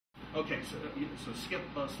Okay, so skip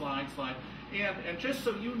slide. And just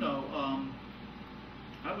so you know,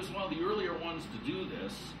 I was one of the earlier ones to do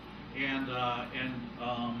this, and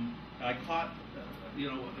I caught,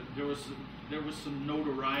 there was some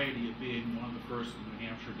notoriety of being one of the first in New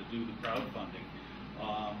Hampshire to do the crowdfunding.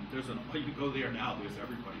 You go there now because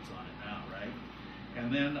everybody's on it now, right?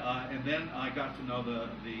 And then I got to know the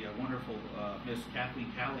wonderful Miss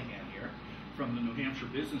Kathleen Callahan here from the New Hampshire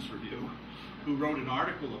Business Review, who wrote an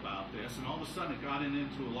article about this, and all of a sudden it got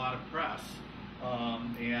into a lot of press.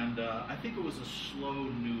 I think it was a slow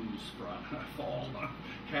news fall.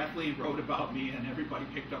 Kathleen wrote about me, and everybody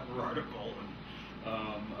picked up her article,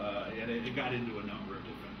 and it got into a number of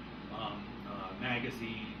different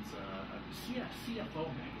magazines. CFO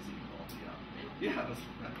magazine called me up. Yeah,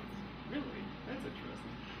 really, that's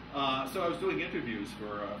interesting. So I was doing interviews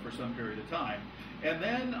for some period of time, and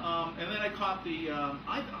then I caught the.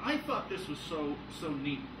 I thought this was so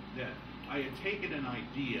neat that I had taken an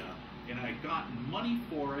idea and I had gotten money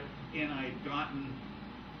for it, and I had gotten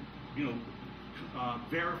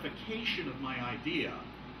verification of my idea,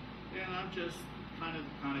 and I'm just kind of the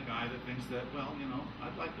kind of guy that thinks that, well,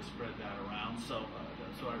 I'd like to spread that around, so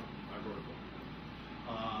I wrote a book.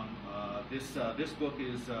 This book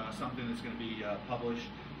is something that's going to be published.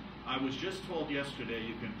 I was just told yesterday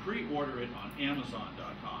you can pre-order it on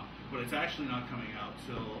Amazon.com, but it's actually not coming out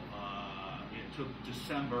till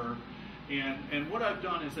December. And what I've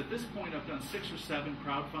done is, at this point, I've done 6 or 7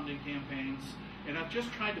 crowdfunding campaigns, and I've just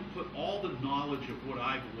tried to put all the knowledge of what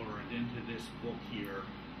I've learned into this book here,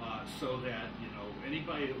 so that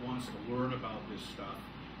anybody that wants to learn about this stuff,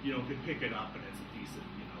 can pick it up, and it's a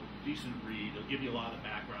decent read. It'll give you a lot of the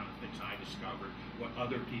background of things I discovered, what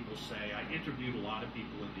other people say. I interviewed a lot of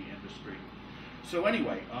people in the industry. So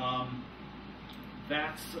anyway,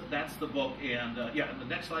 that's the book. And yeah, the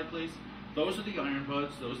next slide, please. Those are the Iron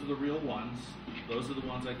Buds. Those are the real ones. Those are the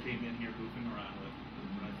ones I came in here goofing around with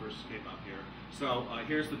when I first came up here. So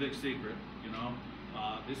here's the big secret.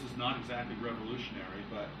 This is not exactly revolutionary,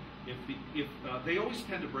 but if they always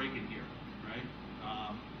tend to break in here, right?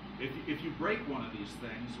 If you break one of these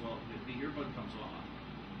things, well, the earbud comes off.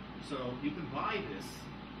 So you can buy this.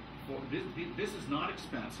 This is not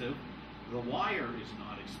expensive. The wire is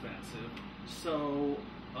not expensive. So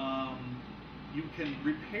you can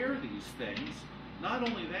repair these things. Not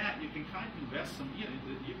only that, you can kind of invest some.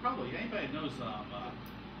 You probably, anybody knows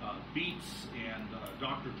Beats and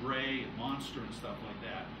Dr. Dre and Monster and stuff like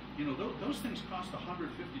that. Those things cost $150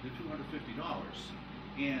 to $250,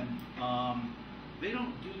 and they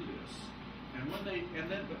don't do this. And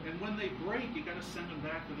when they break, you got to send them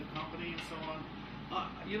back to the company and so on.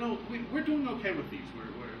 We're doing okay with these.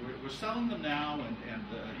 We're selling them now, and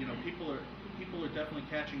people are definitely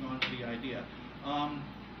catching on to the idea.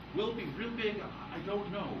 Will it be real big? I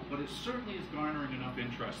don't know, but it certainly is garnering enough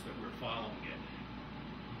interest that we're following it.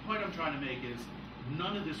 The point I'm trying to make is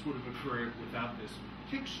none of this would have occurred without this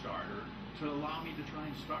Kickstarter to allow me to try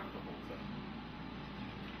and start the whole thing.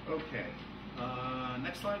 Okay,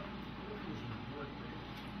 next slide.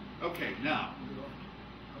 Okay, now,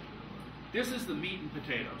 this is the meat and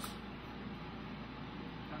potatoes.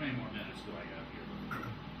 How many more minutes do I have here?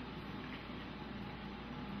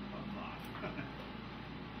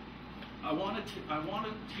 A lot. I want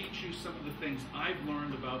to teach you some of the things I've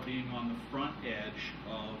learned about being on the front edge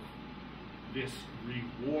of this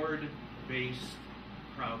reward-based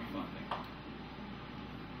crowdfunding.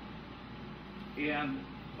 And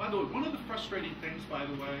by the way, one of the frustrating things, by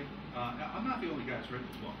the way, I'm not the only guy who's written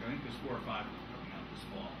this book. I think there's 4 or 5 of them coming out this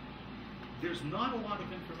fall. There's not a lot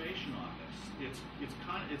of information on this.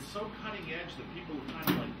 It's so cutting edge that people are kind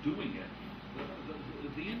of like doing it.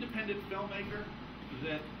 The independent filmmaker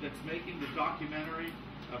that's making the documentary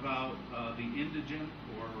about the indigent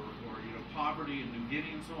or poverty in New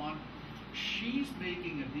Guinea and so on, she's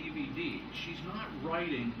making a DVD. She's not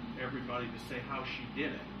writing everybody to say how she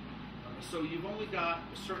did it. So you've only got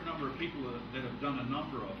a certain number of people that have done a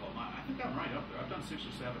number of them. I think I'm right up there. I've done 6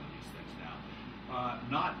 or 7 of these things now.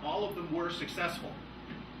 Not all of them were successful.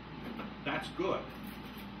 That's good,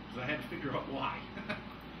 because I had to figure out why.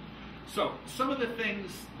 So some of the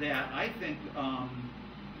things that I think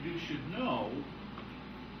you should know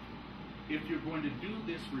if you're going to do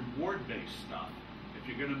this reward-based stuff, if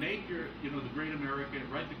you're going to make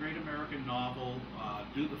write the Great American Novel,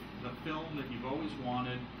 do the film that you've always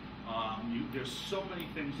wanted. There's so many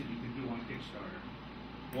things that you can do on Kickstarter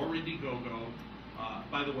or Indiegogo.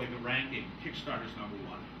 By the way, the ranking, Kickstarter's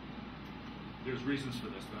 #1. There's reasons for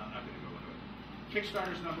this, but I'm not going to go into it.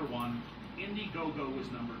 Kickstarter's #1, Indiegogo is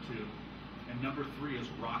 #2, and #3 is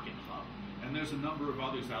Rocket Hub. And there's a number of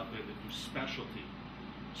others out there that do specialty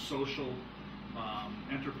social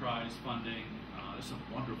enterprise funding. There's some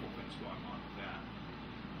wonderful things going on with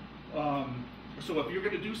that. So if you're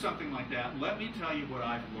going to do something like that, let me tell you what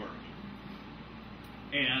I've learned.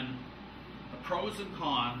 And the pros and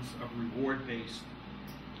cons of reward-based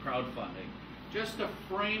crowdfunding, just to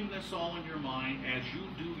frame this all in your mind as you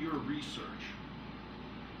do your research.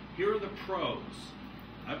 Here are the pros.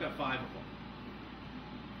 I've got 5 of them.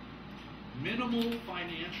 Minimal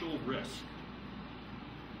financial risk.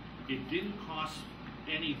 It didn't cost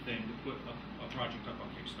anything to put a project up on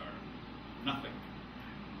Kickstarter. Nothing.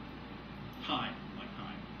 Time,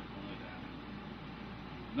 only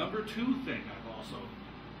that. Number 2 thing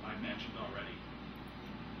I mentioned already.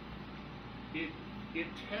 It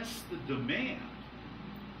tests the demand.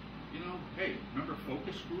 You know, hey, remember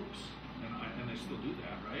focus groups? And they still do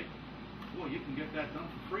that, right? Well, you can get that done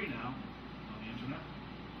for free now on the internet.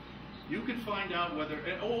 You can find out whether,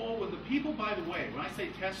 and the people, by the way, when I say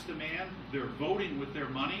test demand, they're voting with their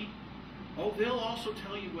money. Oh, they'll also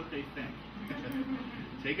tell you what they think.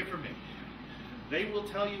 Take it from me. They will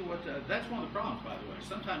tell you what, that's one of the problems, by the way.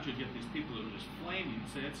 Sometimes you get these people who just flame you and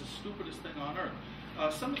say, it's the stupidest thing on earth.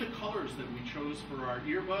 Some of the colors that we chose for our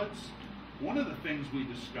earbuds, one of the things we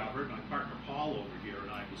discovered, my partner Paul over here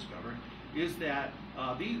and I discovered, is that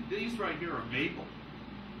these right here are maple.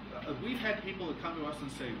 We've had people that come to us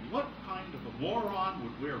and say, what kind of a moron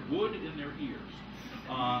would wear wood in their ears?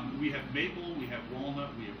 We have maple, we have walnut,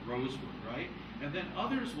 we have rosewood, right? And then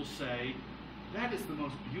others will say, that is the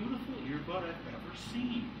most beautiful earbud I've ever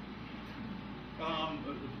seen.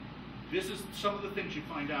 This is some of the things you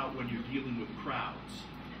find out when you're dealing with crowds.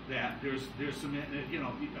 That there's some, you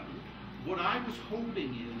know, what I was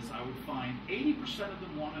hoping is I would find 80% of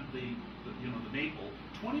them wanted the maple,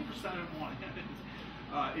 20% of them wanted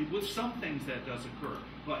with some things that does occur.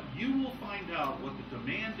 But you will find out what the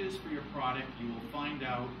demand is for your product. You will find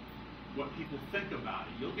out what people think about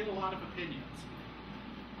it. You'll get a lot of opinions.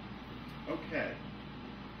 Okay.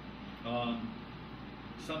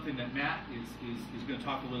 Something that Matt is going to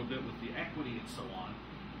talk a little bit with the equity and so on.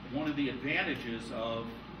 One of the advantages of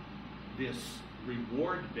this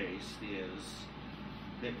reward-based is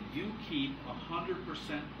that you keep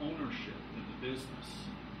 100% ownership in the business.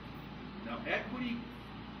 Now,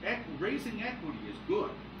 raising equity is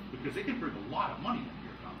good because it can bring a lot of money into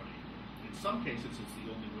your company. In some cases, it's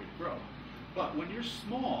the only way to grow. But when you're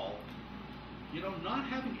small, you know, not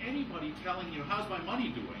having anybody telling you, how's my money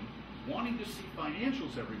doing, wanting to see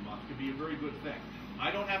financials every month can be a very good thing. I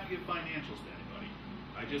don't have to give financials to anybody.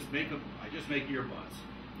 I just make earbuds,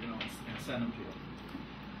 you know, and send them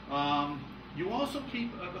to them. You also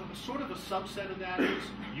keep, sort of a subset of that is,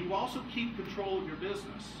 you also keep control of your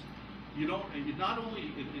business. You don't, it's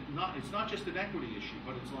not just an equity issue,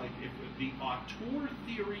 but it's like, if the auteur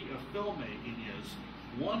theory of filmmaking is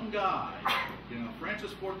one guy, you know,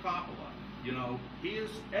 Francis Ford Coppola, you know,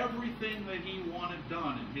 everything that he wanted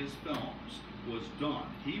done in his films was done.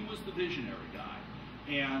 He was the visionary guy.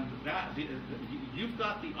 And you've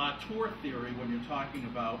got the auteur theory when you're talking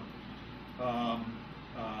about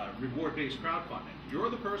reward-based crowdfunding. You're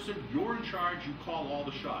the person, you're in charge, you call all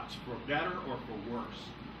the shots, for better or for worse.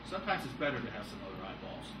 Sometimes it's better to have some other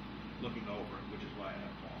eyeballs looking over it, which is why I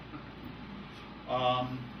have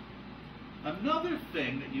Paul. Another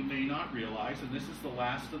thing that you may not realize, and this is the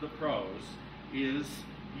last of the pros, is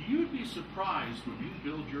you'd be surprised when you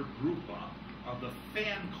build your group up of the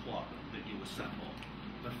fan club that you assemble.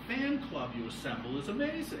 The fan club you assemble is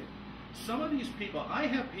amazing. Some of these people, I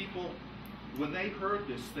have people, when they heard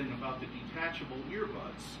this thing about the detachable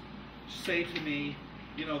earbuds, say to me,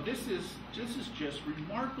 you know, this is just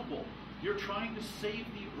remarkable. You're trying to save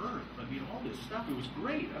the earth. I mean, all this stuff, it was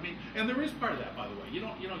great. I mean, and there is part of that, by the way. You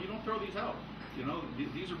don't throw these out. You know,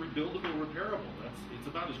 these are rebuildable, repairable. It's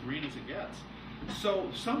about as green as it gets.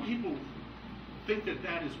 So some people think that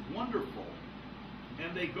that is wonderful,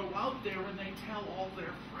 and they go out there and they tell all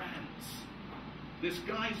their friends, this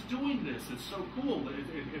guy's doing this. It's so cool.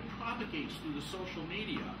 It propagates through the social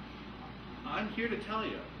media. I'm here to tell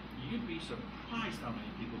you, you'd be surprised how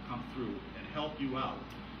many people come through and help you out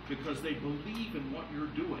because they believe in what you're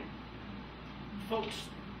doing. Folks,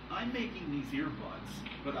 I'm making these earbuds,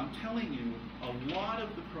 but I'm telling you, a lot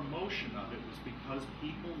of the promotion of it was because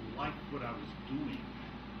people liked what I was doing.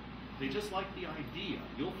 They just liked the idea.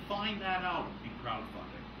 You'll find that out in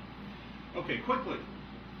crowdfunding. Okay, quickly.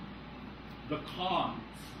 The cons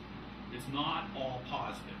is not all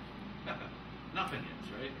positive. Nothing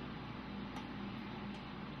is, right?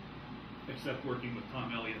 Except working with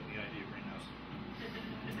Tom Elliott and the idea greenhouse.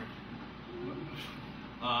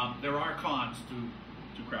 There are cons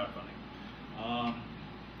to crowdfunding.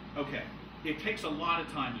 Okay, it takes a lot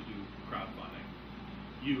of time to do crowdfunding.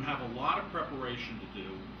 You have a lot of preparation to do.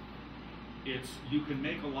 You can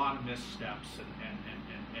make a lot of missteps,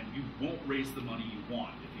 and you won't raise the money you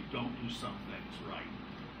want if you don't do some things right.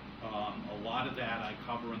 A lot of that I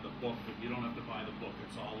cover in the book, but you don't have to buy the book.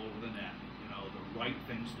 It's all over the net. You know, the right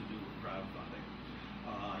things to do with crowdfunding.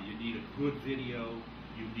 You need a good video.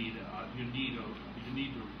 You need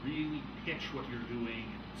to really pitch what you're doing,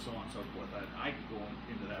 and so on and so forth. I could go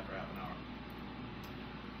into that for half an hour.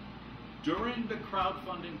 During the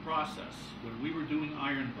crowdfunding process, when we were doing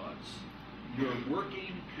Iron Buds, you're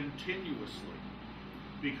working continuously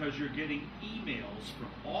because you're getting emails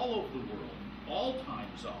from all over the world, all time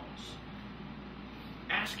zones,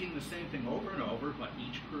 asking the same thing over and over, but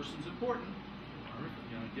each person's important.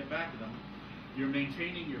 You know, get back to them. You're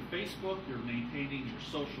maintaining your Facebook, you're maintaining your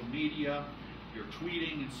social media, you're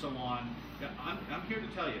tweeting and so on. I'm here to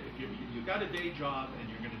tell you, if you've got a day job and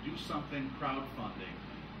you're going to do something crowdfunding,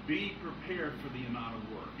 be prepared for the amount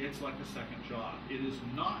of work. It's like a second job. It is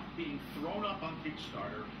not being thrown up on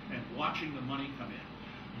Kickstarter and watching the money come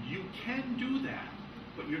in. You can do that,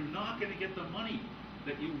 but you're not going to get the money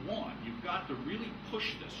that you want. You've got to really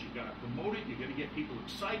push this. You've got to promote it. You've got to get people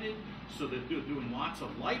excited so that they're doing lots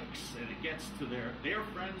of likes, and it gets to their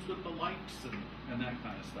friends with the likes and that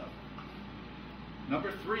kind of stuff.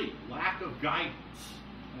 Number 3, lack of guidance.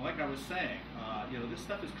 And like I was saying, you know, this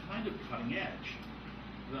stuff is kind of cutting edge.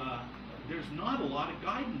 There's not a lot of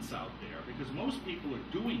guidance out there because most people are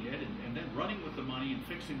doing it and then running with the money and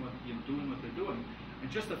fixing what, you know, doing what they're doing. And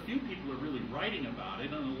just a few people are really writing about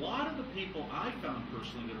it, and a lot of the people I found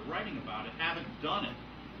personally that are writing about it haven't done it.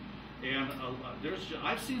 And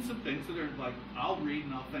I've seen some things that are like, I'll read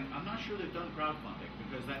and I'll think, I'm not sure they've done crowdfunding,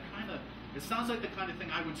 because that kind of, it sounds like the kind of thing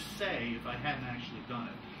I would say if I hadn't actually done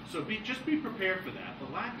it. So just be prepared for that.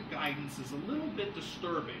 The lack of guidance is a little bit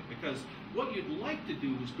disturbing, because what you'd like to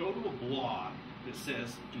do is go to a blog that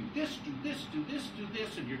says, do this, do this, do this, do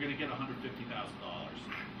this, and you're going to get $150,000.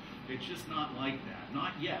 It's just not like that.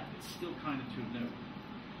 Not yet. It's still kind of too new.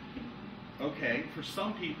 Okay, for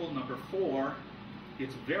some people, number 4,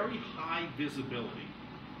 it's very high visibility.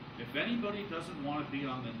 If anybody doesn't want to be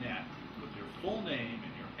on the net with your full name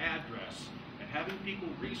and your address and having people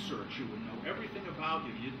research you and know everything about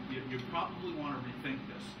you, you probably want to rethink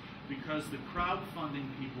this, because the crowdfunding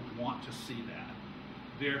people want to see that.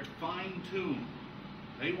 They're fine-tuned.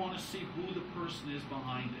 They want to see who the person is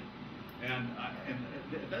behind it. And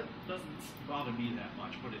that doesn't bother me that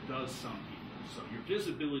much, but it does some people. So your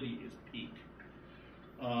visibility is peak.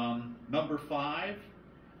 Number 5,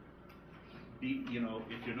 you know,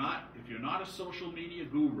 if you're not a social media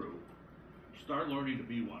guru, start learning to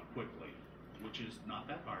be one quickly, which is not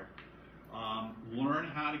that hard. Learn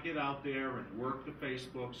how to get out there and work the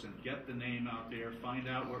Facebooks and get the name out there. Find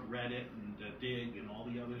out what Reddit and Dig and all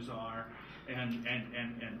the others are, and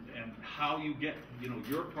how you get, you know,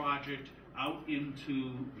 your project out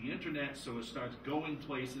into the internet so it starts going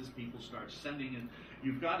places. People start sending it.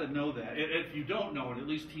 You've got to know that. If you don't know it, at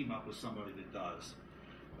least team up with somebody that does.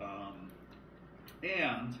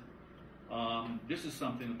 This is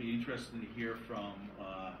something that'll be interesting to hear from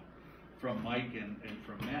Mike and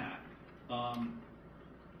from Matt.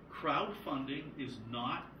 Crowdfunding is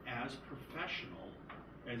not as professional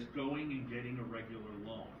as going and getting a regular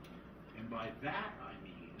loan. And by that I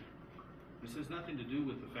mean, this has nothing to do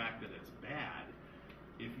with the fact that it's bad.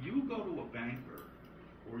 If you go to a banker,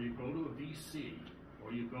 or you go to a VC,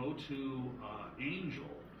 or you go to Angel,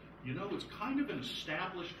 you know, it's kind of an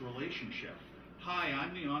established relationship. Hi,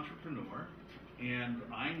 I'm the entrepreneur, and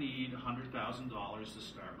I need $100,000 to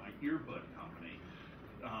start my earbud company.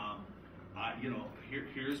 You know,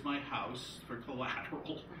 here's my house for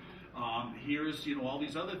collateral. Here's, you know, all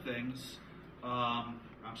these other things.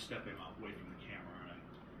 I'm stepping away from the camera,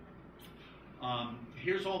 aren't I?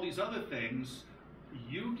 Here's all these other things.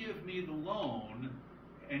 You give me the loan,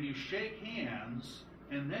 and you shake hands,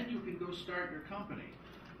 and then you can go start your company.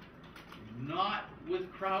 Not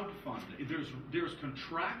with crowdfunding. There's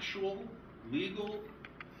contractual, legal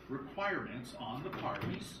requirements on the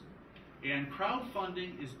parties, and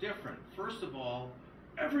crowdfunding is different. First of all,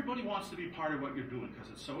 everybody wants to be part of what you're doing because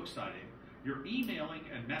it's so exciting. You're emailing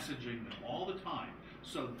and messaging them all the time,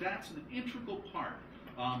 so that's an integral part.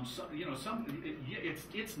 So, you know,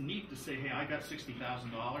 it's neat to say, hey, I got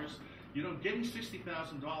 $60,000. You know, getting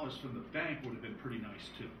 $60,000 from the bank would have been pretty nice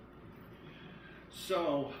too.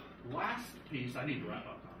 So, last piece, I need to wrap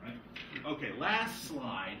up now, right? Okay, last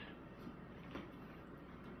slide.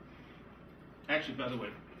 Actually, by the way,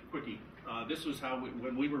 quickie, this was how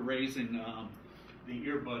when we were raising the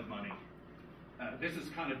earbud money, this is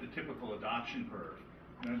kind of the typical adoption curve.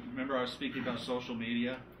 remember I was speaking about social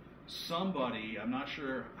media? Somebody, I'm not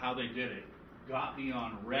sure how they did it, got me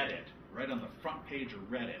on Reddit, right on the front page of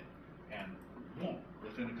Reddit, and boom,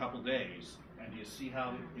 within a couple days. And you see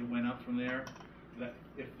how it went up from there? That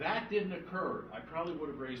if that didn't occur, I probably would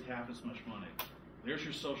have raised half as much money. There's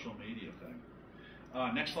your social media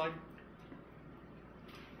thing. Next slide.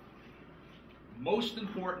 Most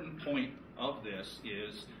important point of this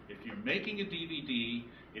is if you're making a DVD,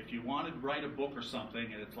 if you want to write a book or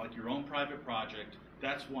something and it's like your own private project,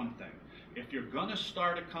 that's one thing. If you're going to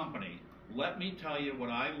start a company, let me tell you what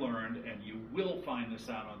I learned, and you will find this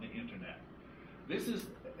out on the internet. This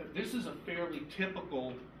is a fairly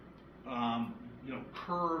typical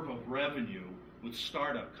curve of revenue with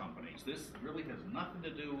startup companies. This really has nothing to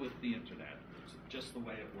do with the internet. It's just the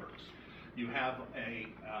way it works. You have a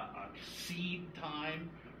seed time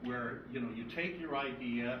where you take your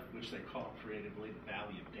idea, which they call creatively the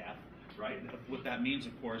valley of death, right? What that means,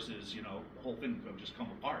 of course, is the whole thing will just come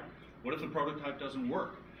apart. What if the prototype doesn't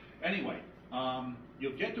work? Anyway,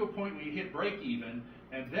 you'll get to a point where you hit break even,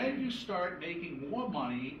 and then you start making more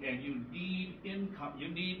money, and you need income, you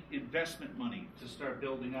need investment money to start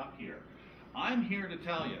building up here. I'm here to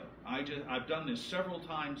tell you, I've done this several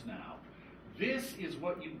times now. This is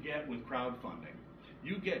what you get with crowdfunding.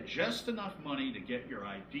 You get just enough money to get your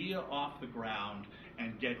idea off the ground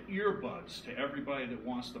and get earbuds to everybody that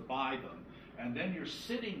wants to buy them. And then you're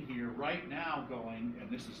sitting here right now going, and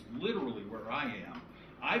this is literally where I am,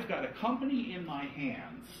 I've got a company in my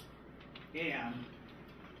hands, and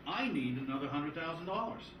I need another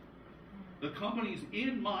 $100,000. The company's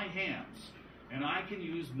in my hands, and I can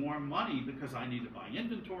use more money because I need to buy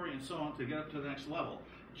inventory and so on to get up to the next level.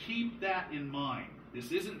 Keep that in mind.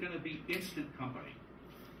 This isn't going to be instant company.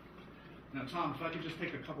 Now, Tom, if I could just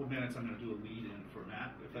take a couple minutes, I'm going to do a lead-in for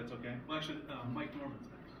Matt, if that's okay. Well, actually, Mike Norman's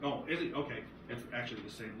next. Oh, is it? Okay. It's actually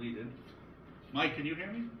the same lead-in. Mike, can you hear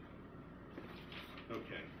me?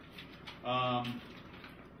 Okay. But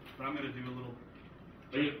I'm going to do a little...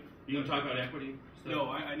 Are you going to talk about equity? So, no,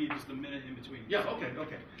 I need just a minute in between. Yeah,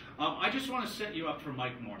 okay. I just want to set you up for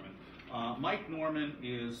Mike Norman. Mike Norman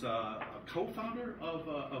is a co-founder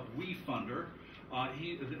of WeFunder.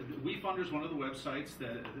 WeFunder is one of the websites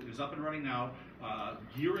that is up and running now,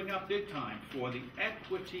 gearing up big time for the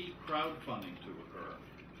equity crowdfunding to occur.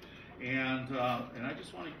 And I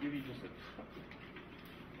just want to give you just a... I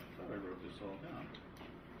thought I wrote this all down.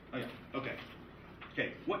 Oh yeah, okay.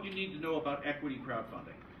 Okay, what you need to know about equity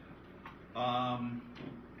crowdfunding.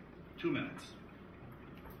 2 minutes.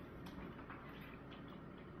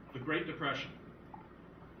 The Great Depression.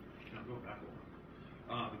 Now go back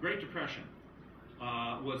over. The Great Depression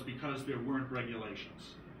was because there weren't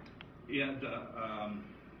regulations. And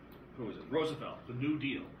who was it? Roosevelt, the New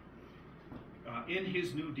Deal. In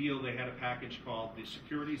his New Deal, they had a package called the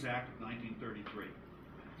Securities Act of 1933.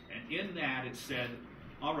 And in that, it said,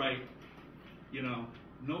 all right,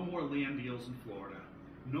 no more land deals in Florida.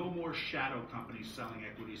 No more shadow companies selling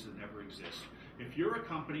equities that never exist. If you're a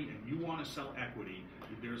company and you want to sell equity,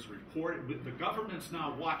 there's report. The government's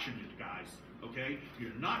now watching you guys, okay?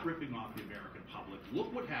 You're not ripping off the American public.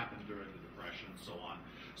 Look what happened during the Depression and so on.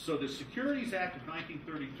 So the Securities Act of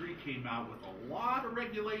 1933 came out with a lot of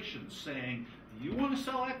regulations saying, you want to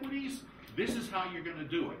sell equities? This is how you're going to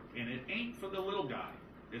do it. And it ain't for the little guy.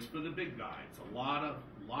 It's for the big guy. It's a lot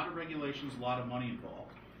of regulations, a lot of money involved.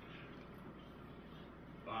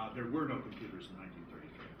 There were no computers in 1933.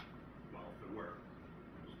 Well, there were.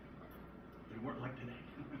 They weren't like today.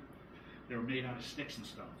 They were made out of sticks and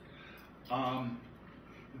stones.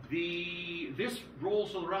 This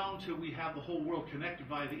rolls around till we have the whole world connected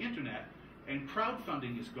via the internet, and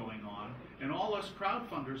crowdfunding is going on, and all us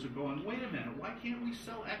crowdfunders are going, wait a minute, why can't we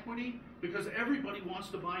sell equity? Because everybody wants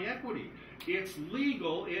to buy equity. It's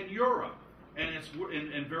legal in Europe, and it's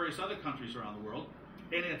in various other countries around the world,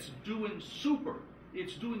 and it's doing super.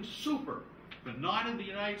 It's doing super, but not in the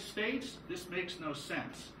United States. This makes no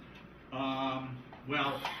sense.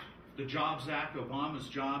 Well, the Jobs Act, Obama's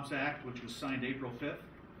Jobs Act, which was signed April 5th,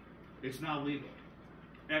 it's now legal.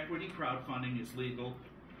 Equity crowdfunding is legal.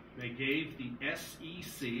 They gave the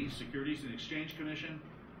SEC, Securities and Exchange Commission,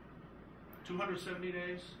 270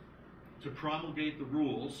 days to promulgate the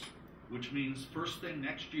rules, which means first thing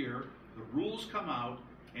next year, the rules come out,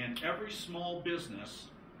 and every small business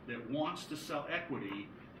that wants to sell equity,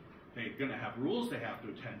 they're going to have rules they have to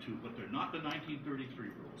attend to, but they're not the 1933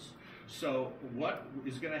 rules. So what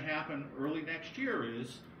is going to happen early next year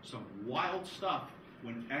is some wild stuff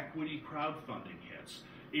when equity crowdfunding hits.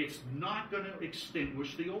 It's not going to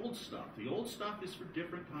extinguish the old stuff. The old stuff is for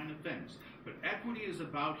different kind of things. But equity is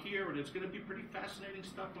about here, and it's going to be pretty fascinating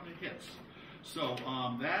stuff when it hits. So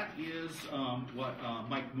that is what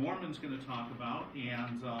Mike Norman's going to talk about,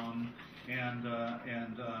 and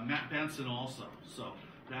Matt Benson also. So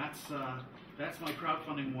that's my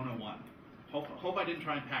crowdfunding 101. Hope I didn't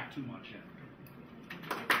try and pack too much in.